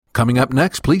Coming up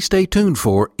next, please stay tuned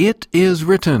for It Is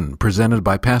Written, presented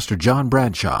by Pastor John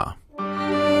Bradshaw.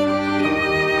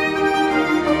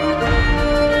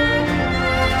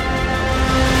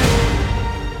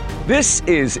 This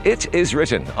is It Is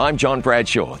Written. I'm John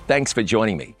Bradshaw. Thanks for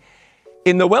joining me.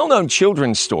 In the well-known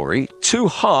children's story, too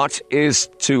hot is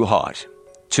too hot.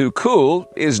 Too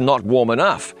cool is not warm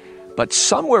enough. But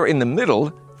somewhere in the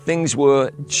middle, things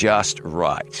were just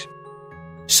right.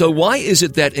 So why is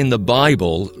it that in the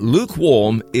Bible,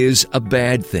 lukewarm is a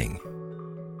bad thing?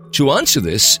 To answer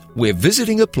this, we're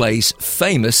visiting a place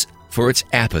famous for its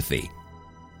apathy.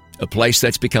 A place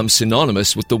that's become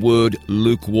synonymous with the word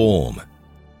lukewarm.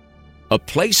 A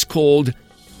place called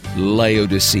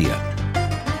Laodicea.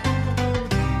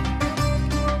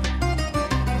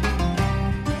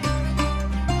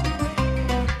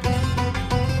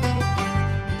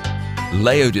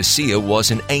 Laodicea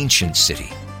was an ancient city.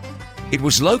 It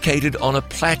was located on a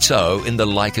plateau in the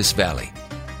Lycus Valley.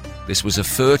 This was a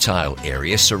fertile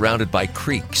area surrounded by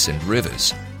creeks and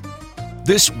rivers.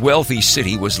 This wealthy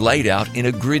city was laid out in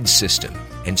a grid system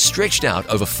and stretched out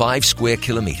over 5 square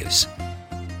kilometers.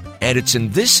 And it's in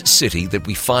this city that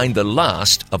we find the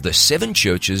last of the 7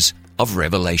 churches of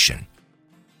Revelation.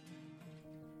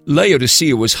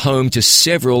 Laodicea was home to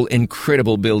several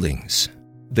incredible buildings.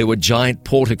 There were giant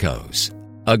porticos,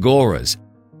 agoras,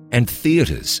 and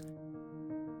theaters.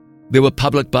 There were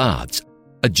public baths,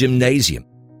 a gymnasium,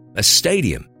 a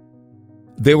stadium.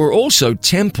 There were also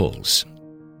temples.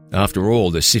 After all,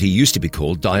 the city used to be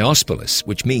called Diospolis,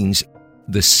 which means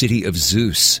the city of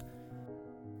Zeus.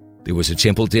 There was a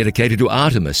temple dedicated to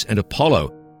Artemis and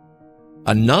Apollo.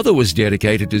 Another was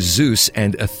dedicated to Zeus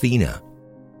and Athena.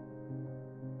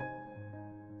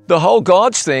 The whole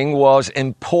gods thing was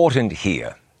important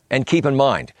here. And keep in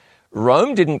mind,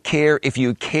 Rome didn't care if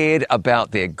you cared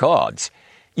about their gods.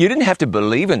 You didn't have to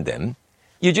believe in them.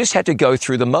 You just had to go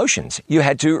through the motions. You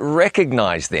had to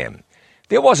recognize them.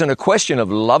 There wasn't a question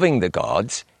of loving the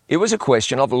gods. It was a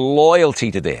question of loyalty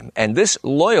to them. And this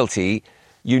loyalty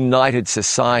united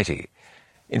society.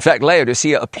 In fact,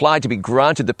 Laodicea applied to be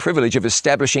granted the privilege of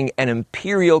establishing an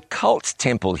imperial cult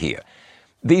temple here.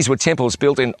 These were temples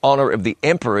built in honor of the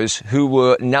emperors who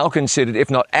were now considered, if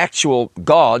not actual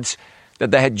gods,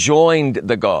 that they had joined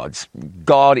the gods,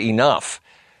 God enough.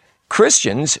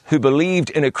 Christians who believed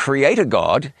in a creator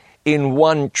God, in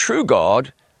one true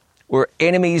God, were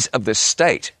enemies of the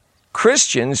state.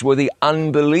 Christians were the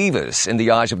unbelievers in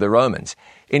the eyes of the Romans.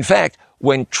 In fact,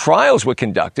 when trials were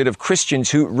conducted of Christians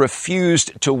who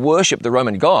refused to worship the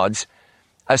Roman gods,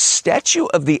 a statue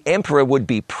of the emperor would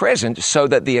be present so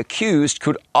that the accused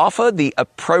could offer the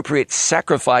appropriate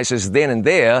sacrifices then and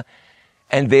there,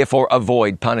 and therefore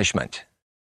avoid punishment.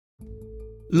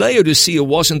 Laodicea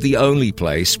wasn't the only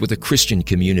place with a Christian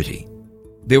community.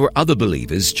 There were other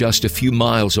believers just a few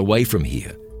miles away from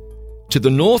here. To the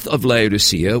north of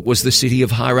Laodicea was the city of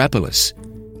Hierapolis,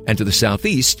 and to the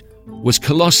southeast was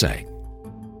Colossae.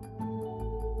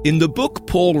 In the book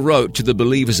Paul wrote to the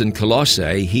believers in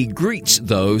Colossae, he greets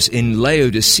those in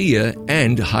Laodicea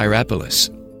and Hierapolis.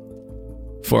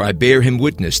 For I bear him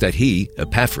witness that he,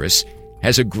 Epaphras,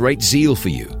 has a great zeal for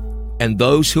you, and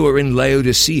those who are in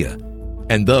Laodicea,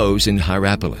 and those in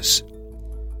Hierapolis.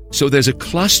 So there's a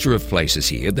cluster of places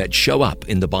here that show up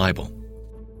in the Bible.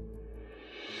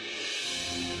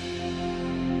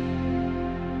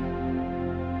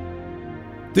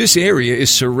 This area is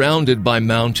surrounded by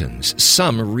mountains,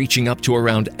 some reaching up to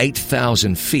around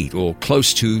 8,000 feet or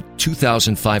close to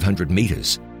 2,500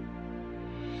 meters.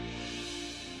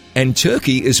 And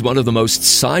Turkey is one of the most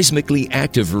seismically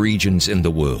active regions in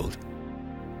the world.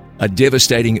 A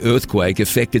devastating earthquake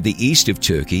affected the east of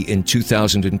Turkey in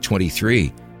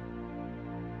 2023.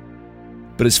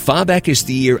 But as far back as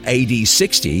the year AD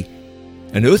 60,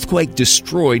 an earthquake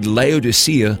destroyed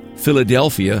Laodicea,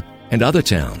 Philadelphia, and other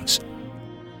towns.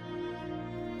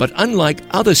 But unlike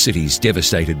other cities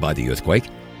devastated by the earthquake,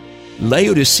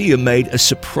 Laodicea made a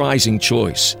surprising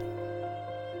choice.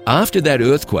 After that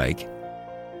earthquake,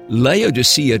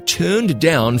 Laodicea turned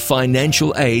down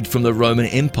financial aid from the Roman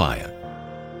Empire,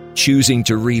 choosing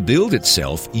to rebuild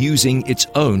itself using its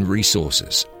own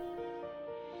resources.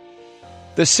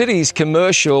 The city's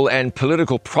commercial and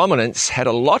political prominence had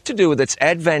a lot to do with its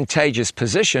advantageous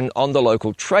position on the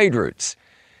local trade routes.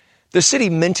 The city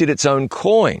minted its own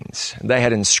coins. They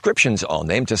had inscriptions on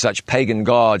them to such pagan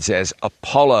gods as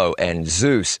Apollo and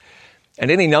Zeus, and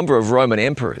any number of Roman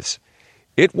emperors.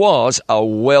 It was a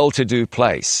well-to-do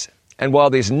place. And while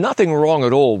there's nothing wrong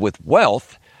at all with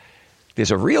wealth, there's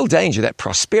a real danger that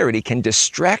prosperity can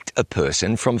distract a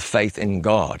person from faith in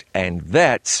God. And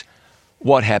that's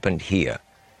what happened here.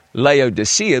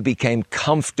 Laodicea became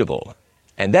comfortable,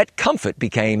 and that comfort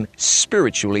became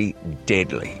spiritually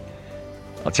deadly.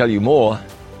 I'll tell you more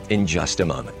in just a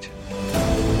moment.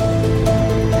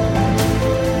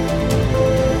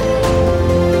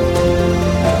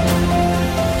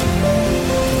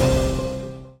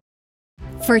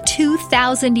 For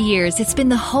 2,000 years, it's been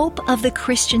the hope of the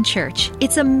Christian church.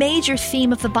 It's a major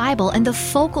theme of the Bible and the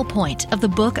focal point of the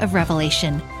book of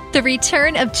Revelation, the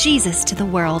return of Jesus to the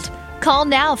world. Call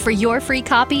now for your free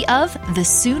copy of The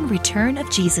Soon Return of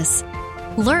Jesus.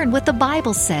 Learn what the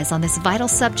Bible says on this vital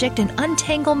subject and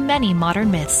untangle many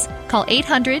modern myths. Call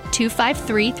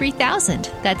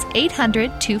 800-253-3000. That's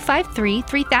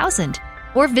 800-253-3000.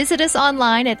 Or visit us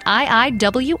online at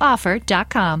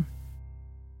iiwoffer.com.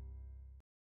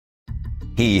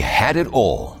 He had it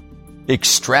all: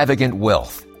 extravagant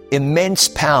wealth, immense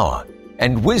power,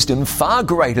 and wisdom far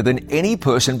greater than any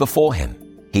person before him.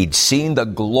 He'd seen the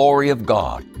glory of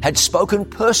God, had spoken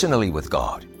personally with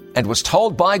God, and was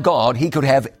told by God he could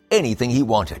have anything he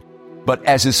wanted. But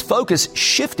as his focus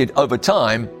shifted over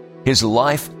time, his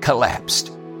life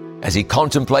collapsed. As he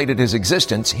contemplated his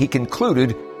existence, he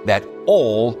concluded that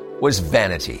all was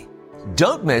vanity.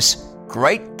 Don't miss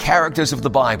great characters of the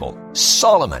Bible,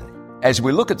 Solomon, as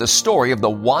we look at the story of the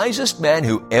wisest man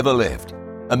who ever lived,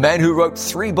 a man who wrote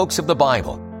 3 books of the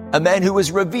Bible, a man who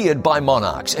was revered by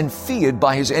monarchs and feared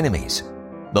by his enemies,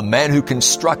 the man who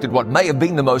constructed what may have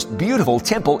been the most beautiful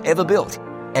temple ever built,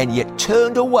 and yet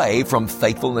turned away from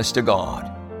faithfulness to God.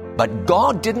 But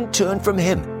God didn't turn from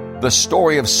him. The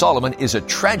story of Solomon is a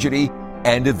tragedy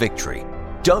and a victory.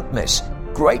 Don't miss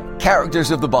Great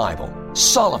Characters of the Bible,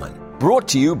 Solomon, brought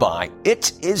to you by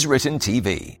It Is Written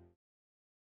TV.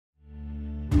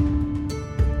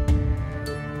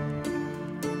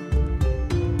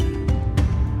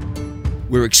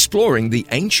 We're exploring the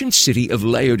ancient city of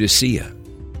Laodicea,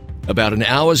 about an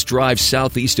hour's drive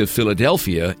southeast of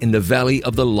Philadelphia in the valley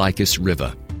of the Lycus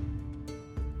River.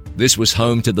 This was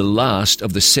home to the last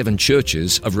of the 7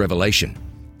 churches of Revelation.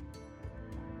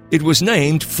 It was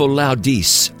named for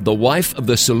Laodice, the wife of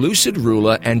the Seleucid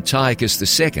ruler Antiochus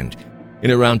II,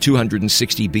 in around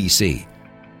 260 BC.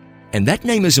 And that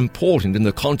name is important in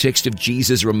the context of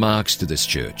Jesus' remarks to this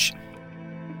church.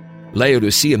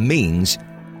 Laodicea means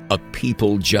a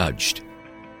people judged.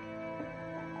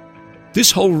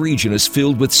 This whole region is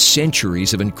filled with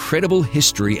centuries of incredible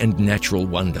history and natural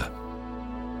wonder.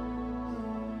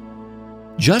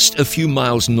 Just a few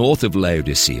miles north of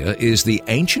Laodicea is the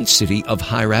ancient city of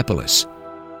Hierapolis.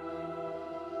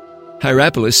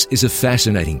 Hierapolis is a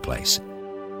fascinating place.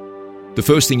 The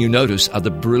first thing you notice are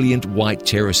the brilliant white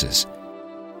terraces.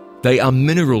 They are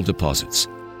mineral deposits,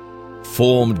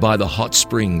 formed by the hot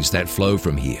springs that flow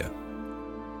from here.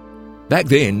 Back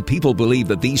then, people believed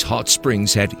that these hot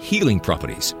springs had healing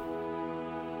properties.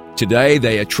 Today,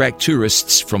 they attract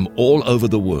tourists from all over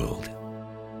the world.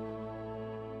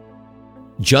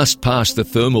 Just past the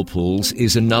thermal pools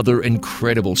is another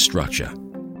incredible structure.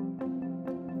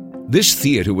 This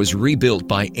theater was rebuilt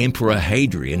by Emperor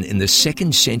Hadrian in the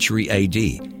 2nd century AD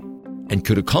and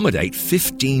could accommodate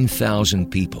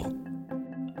 15,000 people.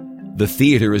 The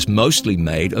theater is mostly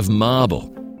made of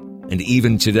marble, and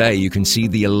even today you can see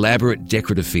the elaborate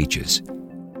decorative features.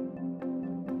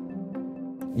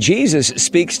 Jesus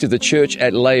speaks to the church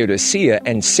at Laodicea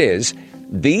and says,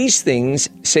 "These things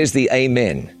says the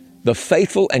Amen, the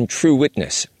faithful and true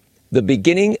witness, the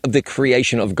beginning of the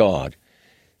creation of God."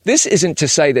 This isn't to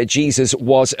say that Jesus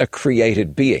was a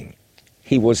created being.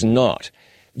 He was not.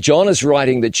 John is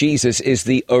writing that Jesus is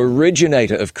the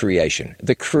originator of creation,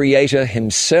 the creator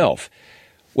himself.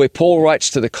 Where Paul writes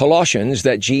to the Colossians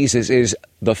that Jesus is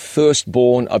the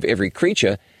firstborn of every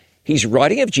creature, he's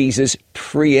writing of Jesus'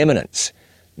 preeminence.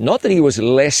 Not that he was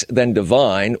less than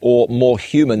divine or more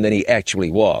human than he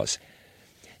actually was.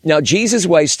 Now, Jesus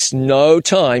wastes no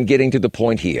time getting to the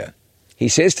point here. He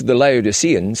says to the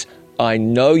Laodiceans, "I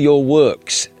know your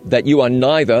works, that you are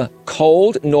neither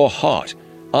cold nor hot.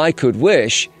 I could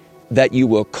wish that you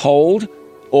were cold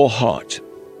or hot."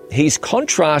 He's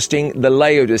contrasting the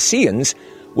Laodiceans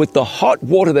with the hot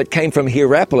water that came from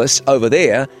Hierapolis over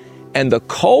there and the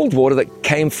cold water that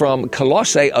came from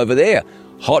Colossae over there.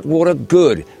 Hot water,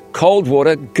 good. Cold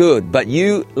water, good. But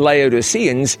you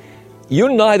Laodiceans,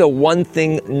 you're neither one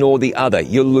thing nor the other.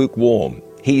 You're lukewarm.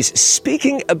 He's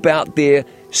speaking about their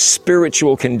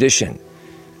spiritual condition.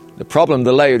 The problem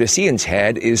the Laodiceans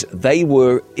had is they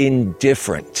were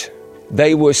indifferent.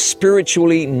 They were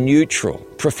spiritually neutral,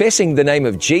 professing the name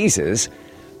of Jesus,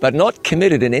 but not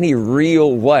committed in any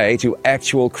real way to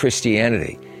actual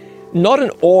Christianity. Not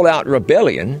an all-out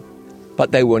rebellion,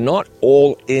 but they were not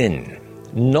all in,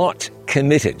 not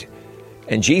committed.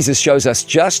 And Jesus shows us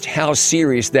just how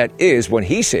serious that is when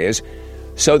he says,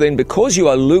 "So then, because you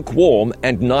are lukewarm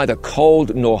and neither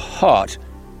cold nor hot,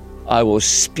 I will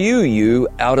spew you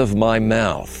out of my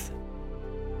mouth."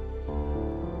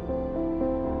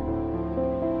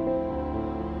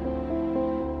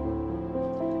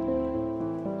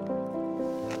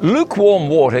 Lukewarm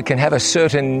water can have a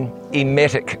certain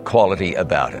emetic quality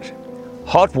about it.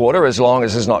 Hot water, as long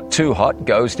as it's not too hot,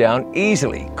 goes down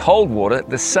easily. Cold water,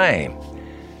 the same.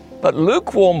 But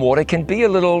lukewarm water can be a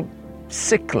little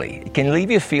sickly. It can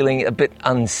leave you feeling a bit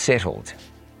unsettled.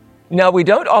 Now, we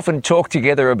don't often talk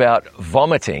together about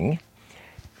vomiting,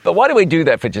 but why do we do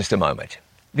that for just a moment?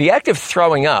 The act of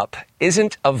throwing up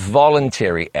isn't a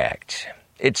voluntary act.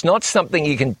 It's not something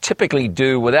you can typically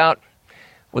do without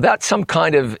some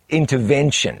kind of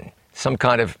intervention, some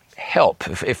kind of help,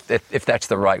 if that's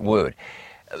the right word.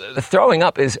 The throwing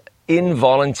up is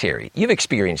involuntary. You've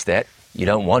experienced that. You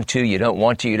don't want to,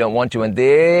 and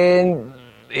then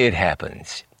it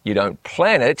happens. You don't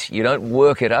plan it, you don't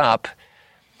work it up.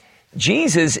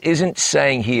 Jesus isn't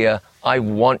saying here, "I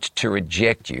want to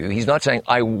reject you." He's not saying,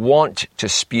 "I want to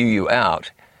spew you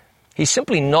out." He's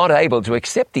simply not able to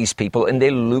accept these people in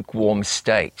their lukewarm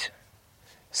state.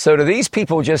 So to these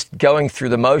people just going through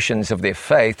the motions of their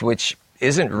faith, which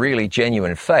isn't really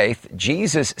genuine faith,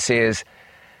 Jesus says,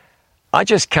 "I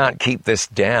just can't keep this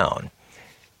down."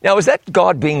 Now, is that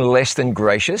God being less than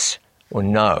gracious? Well,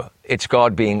 no, it's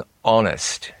God being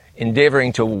honest,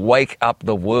 endeavoring to wake up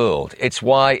the world. It's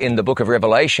why in the book of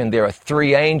Revelation there are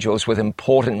 3 angels with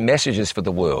important messages for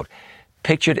the world,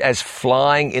 pictured as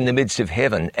flying in the midst of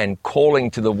heaven and calling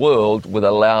to the world with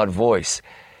a loud voice.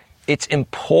 It's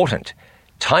important.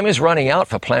 Time is running out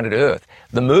for planet Earth.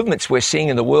 The movements we're seeing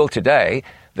in the world today,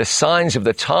 the signs of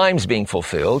the times being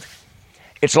fulfilled,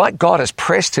 it's like God has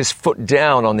pressed his foot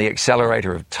down on the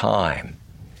accelerator of time.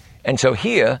 And so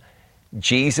here,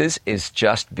 Jesus is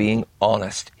just being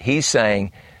honest. He's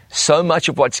saying so much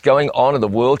of what's going on in the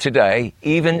world today,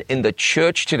 even in the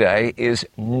church today, is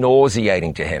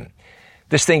nauseating to him.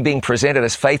 This thing being presented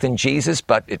as faith in Jesus,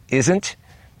 but it isn't.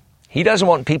 He doesn't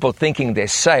want people thinking they're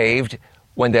saved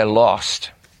when they're lost,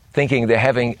 thinking they're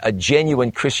having a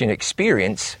genuine Christian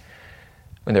experience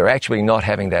when they're actually not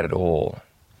having that at all.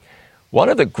 One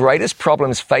of the greatest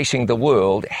problems facing the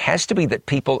world has to be that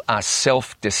people are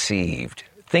self-deceived,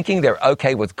 thinking they're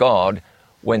okay with God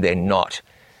when they're not.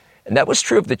 And that was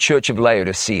true of the church of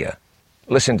Laodicea.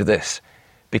 Listen to this.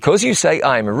 "Because you say,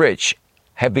 'I am rich,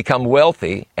 have become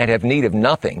wealthy, and have need of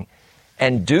nothing,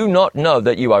 and do not know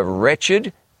that you are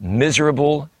wretched,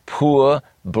 miserable, poor,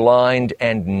 blind,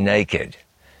 and naked."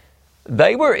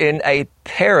 They were in a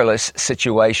perilous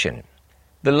situation.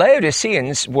 The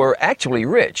Laodiceans were actually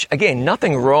rich. Again,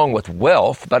 nothing wrong with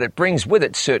wealth, but it brings with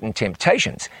it certain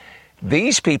temptations.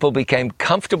 These people became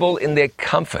comfortable in their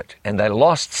comfort, and they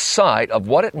lost sight of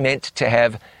what it meant to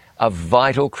have a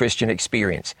vital Christian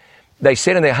experience. They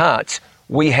said in their hearts,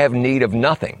 "We have need of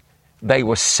nothing." They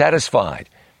were satisfied.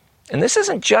 And this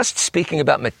isn't just speaking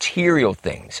about material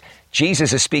things.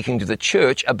 Jesus is speaking to the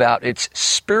church about its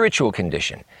spiritual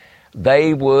condition.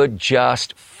 They were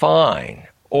just fine,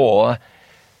 or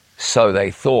so they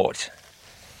thought.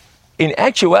 In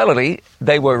actuality,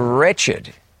 they were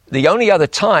wretched. The only other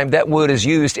time that word is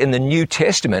used in the New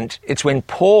Testament, it's when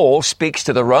Paul speaks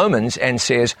to the Romans and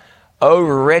says, "O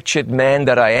wretched man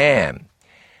that I am."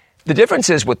 The difference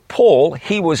is with Paul,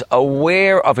 he was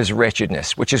aware of his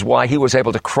wretchedness, which is why he was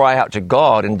able to cry out to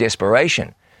God in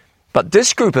desperation. But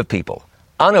this group of people,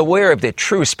 unaware of their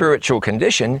true spiritual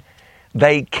condition,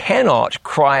 they cannot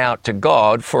cry out to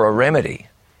God for a remedy.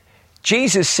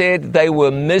 Jesus said they were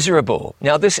miserable.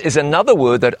 Now, this is another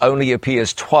word that only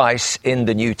appears twice in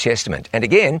the New Testament. And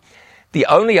again, the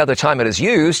only other time it is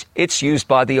used, it's used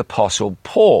by the Apostle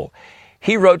Paul.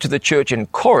 He wrote to the church in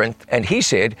Corinth, and he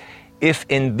said, "If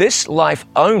in this life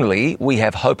only we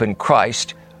have hope in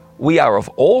Christ, we are of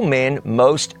all men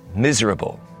most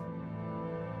miserable."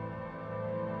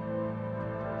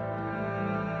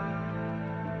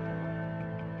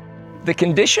 The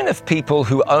condition of people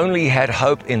who only had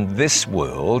hope in this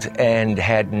world and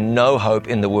had no hope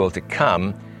in the world to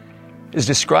come is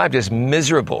described as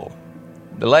miserable.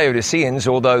 The Laodiceans,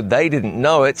 although they didn't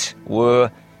know it,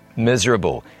 were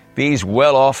miserable. These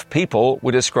well-off people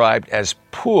were described as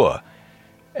poor,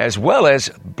 as well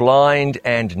as blind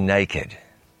and naked.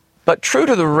 But true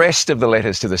to the rest of the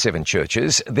letters to the 7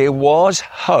 churches, there was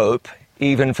hope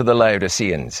even for the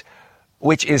Laodiceans,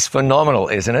 which is phenomenal,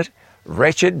 isn't it?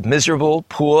 Wretched, miserable,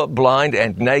 poor, blind,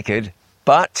 and naked,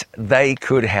 but they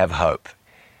could have hope.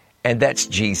 And that's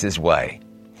Jesus' way.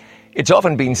 It's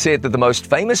often been said that the most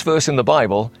famous verse in the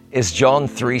Bible is John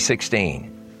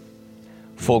 3:16.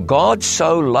 For God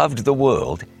so loved the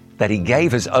world that he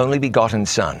gave his only begotten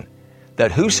Son,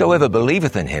 that whosoever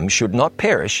believeth in him should not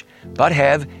perish, but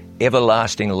have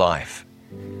everlasting life.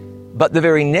 But the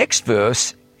very next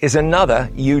verse is another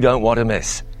you don't want to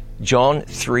miss. John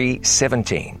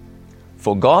 3:17.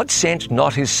 For God sent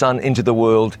not his Son into the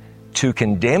world to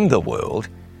condemn the world,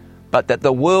 but that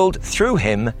the world through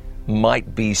him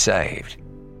might be saved.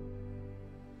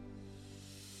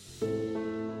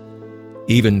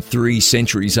 Even 3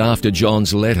 centuries after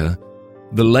John's letter,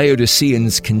 the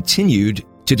Laodiceans continued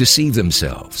to deceive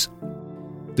themselves.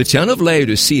 The town of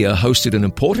Laodicea hosted an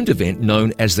important event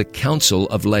known as the Council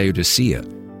of Laodicea.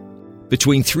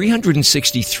 Between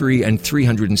 363 and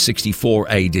 364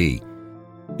 AD,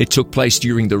 it took place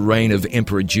during the reign of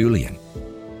Emperor Julian.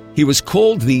 He was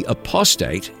called the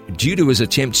Apostate due to his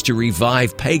attempts to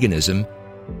revive paganism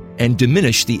and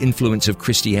diminish the influence of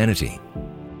Christianity.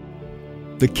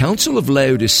 The Council of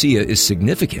Laodicea is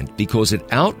significant because it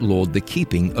outlawed the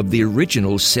keeping of the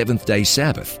original seventh-day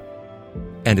Sabbath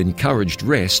and encouraged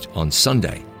rest on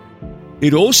Sunday.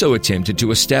 It also attempted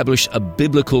to establish a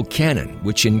biblical canon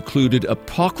which included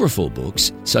apocryphal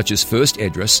books such as 1st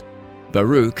Esdras,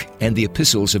 Baruch, and the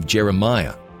epistles of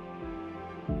Jeremiah.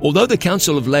 Although the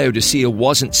Council of Laodicea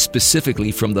wasn't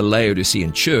specifically from the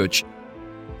Laodicean church,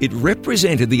 it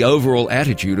represented the overall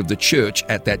attitude of the church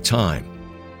at that time.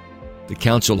 The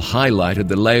council highlighted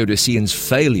the Laodiceans'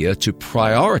 failure to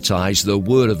prioritize the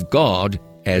Word of God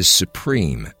as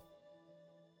supreme.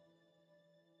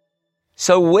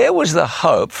 So where was the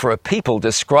hope for a people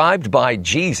described by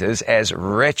Jesus as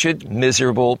wretched,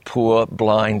 miserable, poor,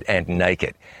 blind, and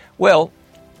naked? Well,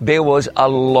 there was a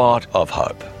lot of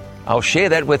hope. I'll share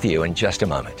that with you in just a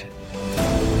moment.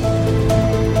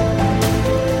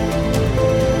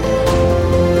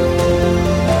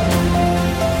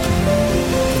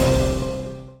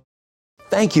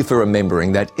 Thank you for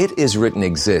remembering that It Is Written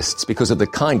exists because of the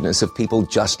kindness of people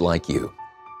just like you.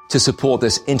 To support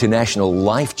this international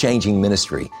life-changing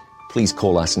ministry, please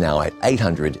call us now at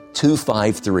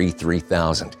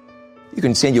 800-253-3000. You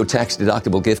can send your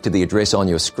tax-deductible gift to the address on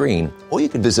your screen, or you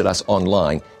can visit us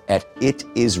online at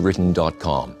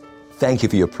itiswritten.com. Thank you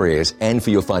for your prayers and for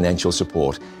your financial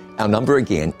support. Our number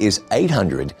again is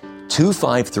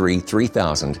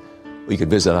 800-253-3000, or you can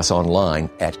visit us online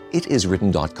at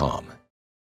itiswritten.com.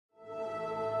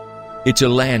 It's a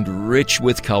land rich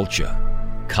with culture.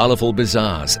 Colorful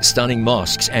bazaars, stunning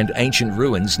mosques, and ancient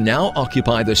ruins now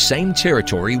occupy the same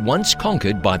territory once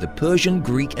conquered by the Persian,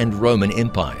 Greek, and Roman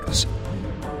empires.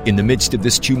 In the midst of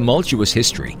this tumultuous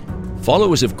history,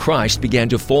 followers of Christ began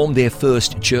to form their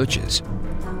first churches.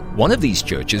 One of these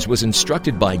churches was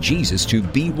instructed by Jesus to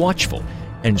be watchful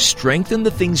and strengthen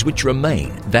the things which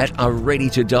remain that are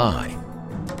ready to die.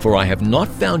 For I have not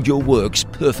found your works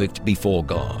perfect before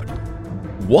God.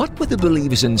 What were the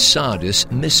believers in Sardis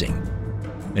missing?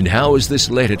 And how is this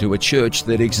letter to a church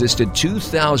that existed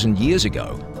 2,000 years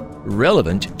ago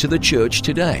relevant to the church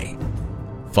today?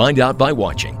 Find out by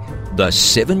watching The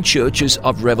 7 Churches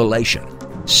of Revelation,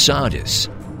 Sardis,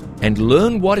 and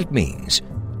learn what it means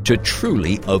to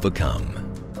truly overcome.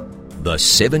 The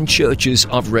 7 Churches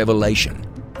of Revelation,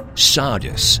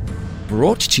 Sardis,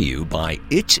 brought to you by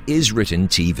It Is Written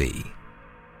TV.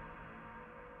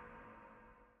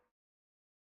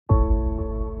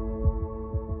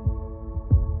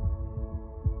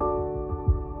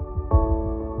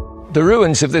 The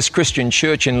ruins of this Christian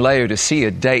church in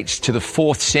Laodicea dates to the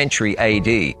 4th century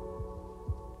AD.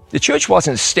 The church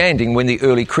wasn't standing when the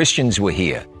early Christians were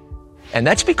here, and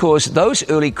that's because those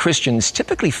early Christians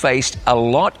typically faced a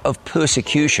lot of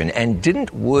persecution and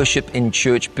didn't worship in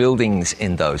church buildings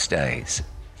in those days.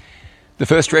 The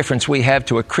first reference we have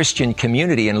to a Christian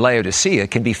community in Laodicea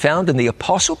can be found in the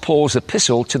Apostle Paul's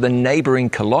epistle to the neighboring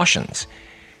Colossians.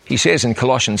 He says in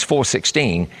Colossians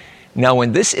 4:16, "Now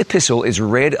when this epistle is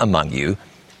read among you,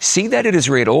 see that it is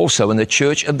read also in the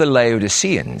church of the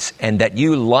Laodiceans, and that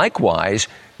you likewise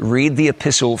read the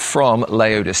epistle from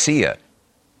Laodicea."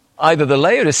 Either the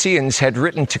Laodiceans had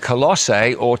written to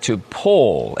Colossae or to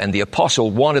Paul, and the apostle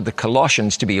wanted the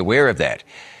Colossians to be aware of that.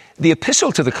 The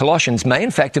epistle to the Colossians may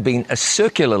in fact have been a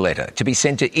circular letter to be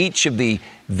sent to each of the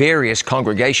various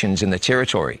congregations in the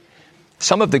territory.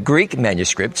 Some of the Greek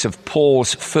manuscripts of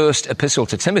Paul's first epistle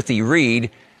to Timothy read,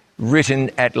 "Written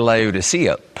at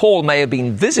Laodicea." Paul may have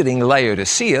been visiting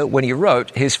Laodicea when he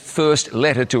wrote his first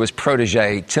letter to his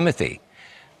protege, Timothy.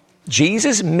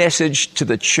 Jesus' message to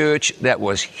the church that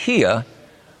was here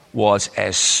was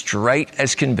as straight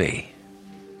as can be.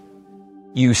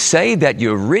 You say that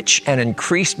you're rich and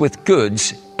increased with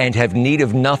goods, and have need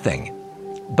of nothing,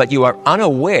 but you are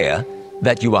unaware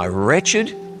that you are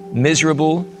wretched,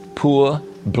 miserable, poor,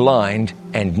 blind,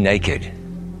 and naked."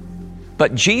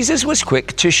 But Jesus was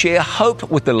quick to share hope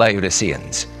with the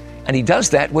Laodiceans, and he does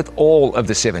that with all of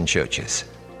the 7 churches.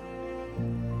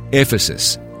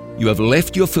 Ephesus, you have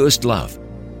left your first love,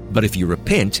 but if you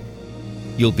repent,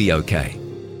 you'll be okay.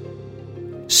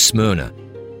 Smyrna,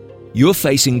 you're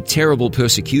facing terrible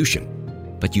persecution,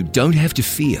 but you don't have to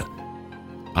fear.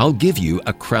 I'll give you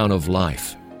a crown of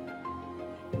life.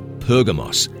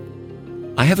 Pergamos,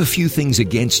 I have a few things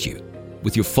against you,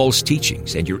 with your false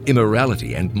teachings and your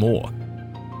immorality and more.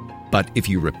 But if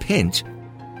you repent,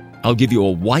 I'll give you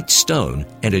a white stone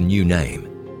and a new name.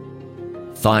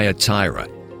 Thyatira,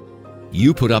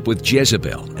 you put up with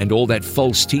Jezebel and all that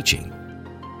false teaching,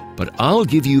 but I'll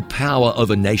give you power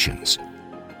over nations,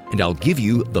 and I'll give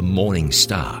you the morning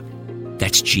star.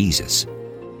 That's Jesus.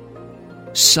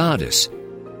 Sardis,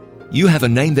 you have a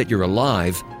name that you're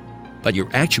alive, but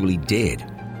you're actually dead.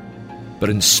 But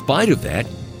in spite of that,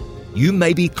 you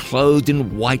may be clothed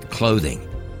in white clothing,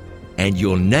 and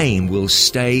your name will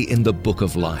stay in the book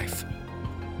of life.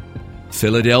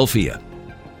 Philadelphia,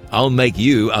 I'll make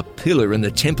you a pillar in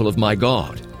the temple of my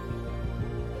God.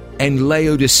 And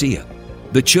Laodicea,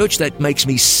 the church that makes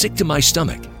me sick to my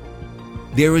stomach,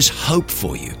 there is hope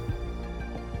for you.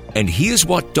 And here's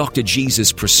what Dr.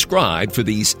 Jesus prescribed for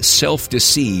these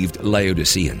self-deceived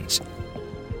Laodiceans.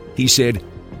 He said,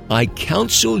 "I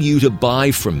counsel you to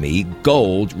buy from me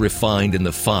gold refined in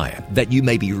the fire, that you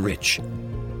may be rich,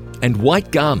 and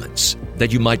white garments,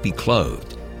 that you might be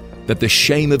clothed, that the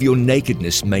shame of your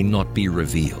nakedness may not be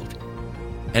revealed.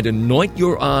 And anoint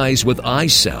your eyes with eye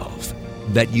salve,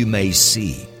 that you may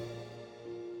see."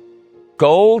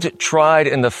 Gold tried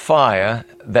in the fire,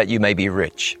 that you may be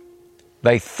rich.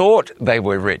 They thought they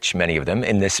were rich, many of them,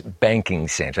 in this banking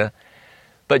center.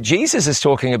 But Jesus is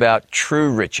talking about true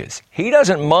riches. He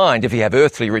doesn't mind if you have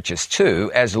earthly riches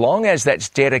too, as long as that's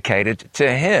dedicated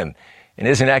to Him and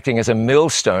isn't acting as a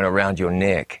millstone around your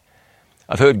neck.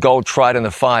 I've heard gold tried in the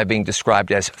fire being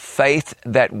described as faith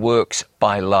that works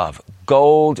by love.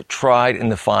 Gold tried in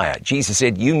the fire. Jesus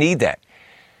said, you need that.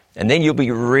 And then you'll be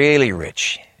really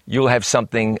rich. You'll have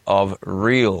something of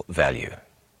real value.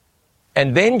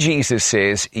 And then Jesus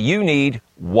says, you need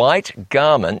white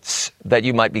garments that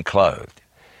you might be clothed.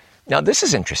 Now, this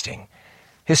is interesting.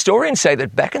 Historians say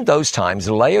that back in those times,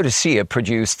 Laodicea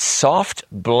produced soft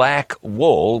black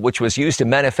wool, which was used to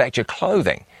manufacture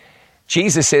clothing.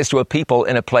 Jesus says to a people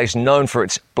in a place known for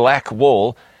its black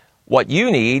wool, what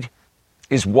you need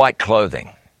is white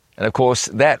clothing. And of course,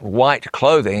 that white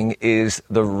clothing is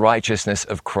the righteousness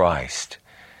of Christ.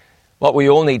 What we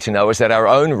all need to know is that our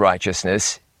own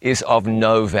righteousness is of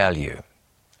no value.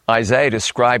 Isaiah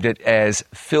described it as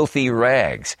filthy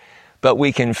rags, but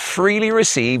we can freely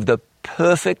receive the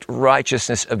perfect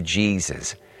righteousness of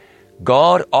Jesus.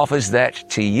 God offers that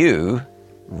to you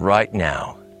right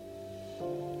now.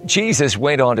 Jesus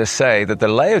went on to say that the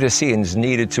Laodiceans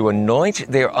needed to anoint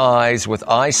their eyes with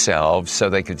eye salve so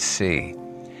they could see.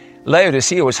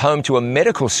 Laodicea was home to a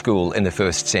medical school in the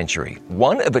first century.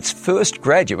 One of its first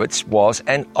graduates was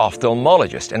an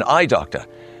ophthalmologist, an eye doctor,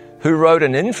 who wrote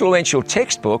an influential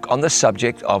textbook on the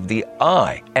subject of the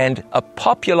eye. And a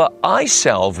popular eye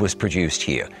salve was produced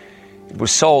here. It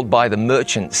was sold by the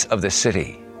merchants of the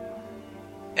city.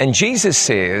 And Jesus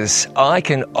says, I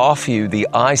can offer you the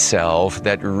eye salve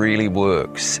that really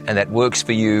works, and that works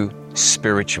for you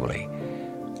spiritually.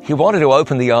 He wanted to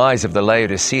open the eyes of the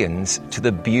Laodiceans to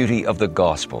the beauty of the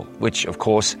gospel, which, of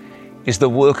course, is the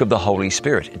work of the Holy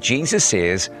Spirit. Jesus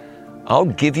says, I'll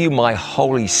give you my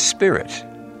Holy Spirit,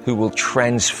 who will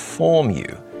transform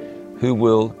you, who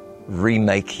will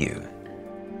remake you.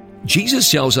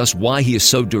 Jesus tells us why he is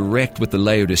so direct with the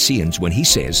Laodiceans when he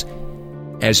says,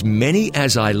 as many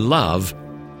as I love,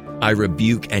 I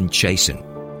rebuke and chasten.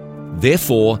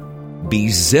 Therefore, be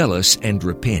zealous and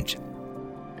repent.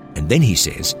 And then he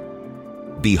says,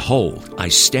 behold, I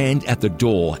stand at the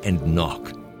door and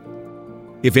knock.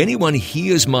 If anyone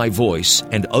hears my voice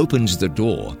and opens the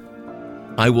door,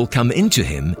 I will come into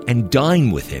him and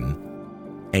dine with him,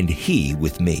 and he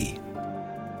with me.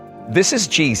 This is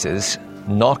Jesus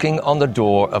knocking on the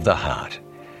door of the heart.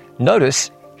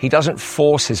 Notice he doesn't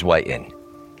force his way in.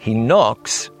 He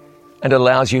knocks and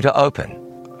allows you to open,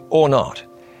 or not.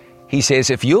 He says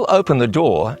if you'll open the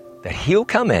door, that he'll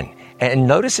come in. And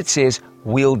notice it says,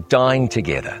 we'll dine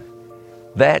together.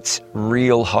 That's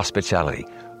real hospitality.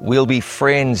 We'll be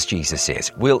friends, Jesus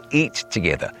says. We'll eat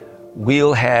together.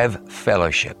 We'll have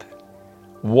fellowship.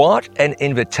 What an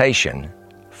invitation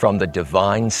from the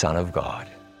divine Son of God.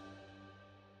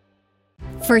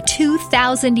 For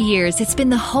 2,000 years, it's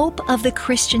been the hope of the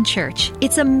Christian church.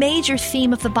 It's a major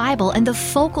theme of the Bible and the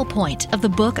focal point of the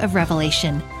book of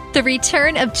Revelation, the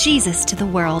return of Jesus to the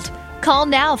world. Call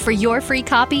now for your free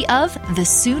copy of The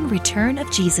Soon Return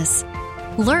of Jesus.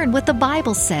 Learn what the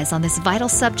Bible says on this vital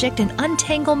subject and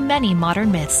untangle many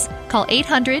modern myths. Call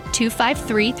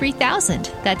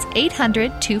 800-253-3000. That's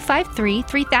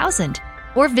 800-253-3000.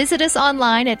 Or visit us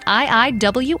online at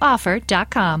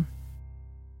iiwoffer.com.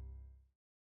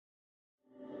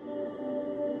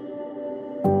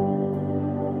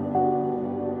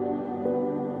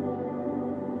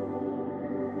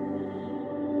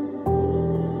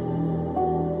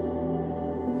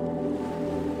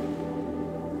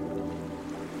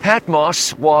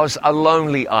 Patmos was a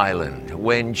lonely island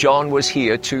when John was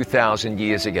here 2,000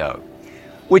 years ago,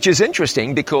 which is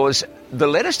interesting because the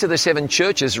letters to the 7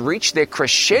 churches reach their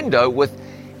crescendo with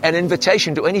an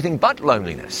invitation to anything but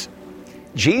loneliness.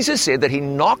 Jesus said that he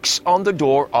knocks on the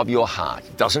door of your heart,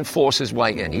 doesn't force his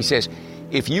way in. He says,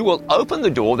 if you will open the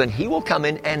door, then he will come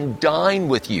in and dine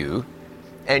with you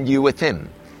and you with him.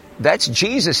 That's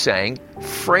Jesus saying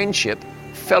friendship,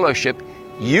 fellowship,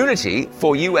 unity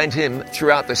for you and him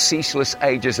throughout the ceaseless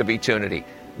ages of eternity.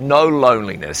 No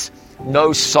loneliness,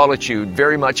 no solitude,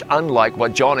 very much unlike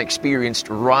what John experienced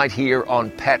right here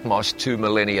on Patmos 2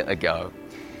 millennia ago.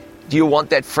 Do you want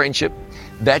that friendship?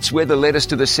 That's where the letters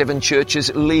to the 7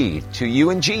 churches lead, to you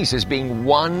and Jesus being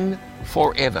one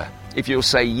forever. If you'll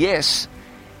say yes,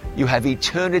 you have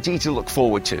eternity to look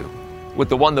forward to with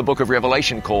the one the book of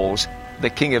Revelation calls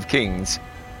the King of Kings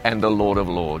and the Lord of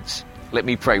Lords. Let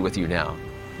me pray with you now.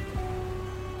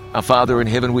 Our Father in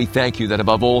heaven, we thank you that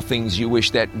above all things you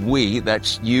wish that we,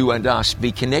 that's you and us,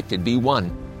 be connected, be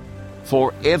one,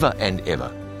 forever and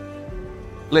ever.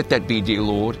 Let that be, dear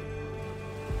Lord.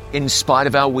 In spite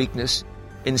of our weakness,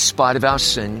 in spite of our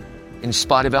sin, in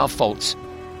spite of our faults,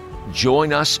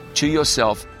 join us to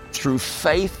yourself through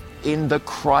faith in the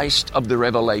Christ of the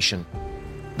Revelation,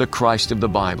 the Christ of the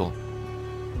Bible.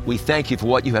 We thank you for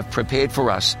what you have prepared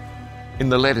for us in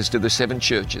the letters to the 7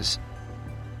 churches.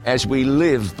 As we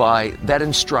live by that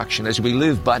instruction, as we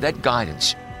live by that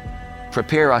guidance,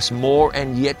 prepare us more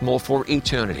and yet more for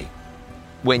eternity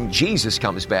when Jesus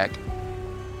comes back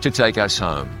to take us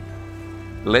home.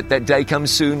 Let that day come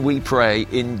soon, we pray.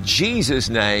 In Jesus'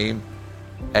 name,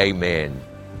 amen.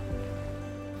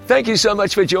 Thank you so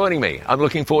much for joining me. I'm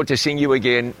looking forward to seeing you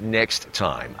again next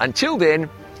time. Until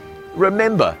then,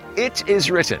 remember, it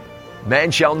is written,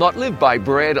 man shall not live by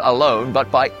bread alone,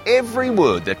 but by every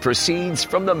word that proceeds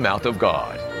from the mouth of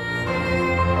God.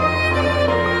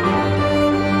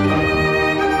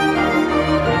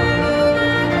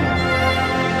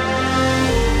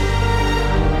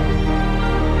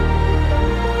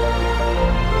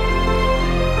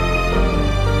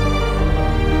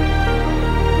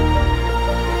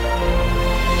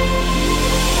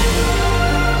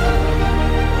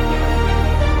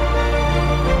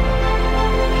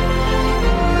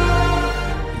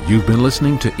 You've been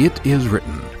listening to It Is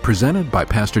Written, presented by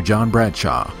Pastor John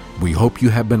Bradshaw. We hope you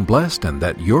have been blessed and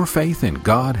that your faith in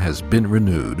God has been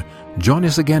renewed. Join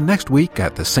us again next week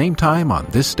at the same time on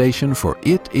this station for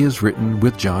It Is Written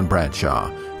with John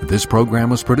Bradshaw. This program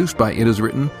was produced by It Is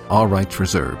Written, all rights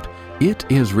reserved. It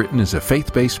Is Written is a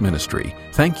faith-based ministry.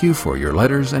 Thank you for your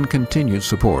letters and continued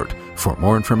support. For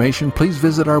more information, please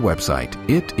visit our website,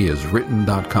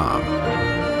 itiswritten.com.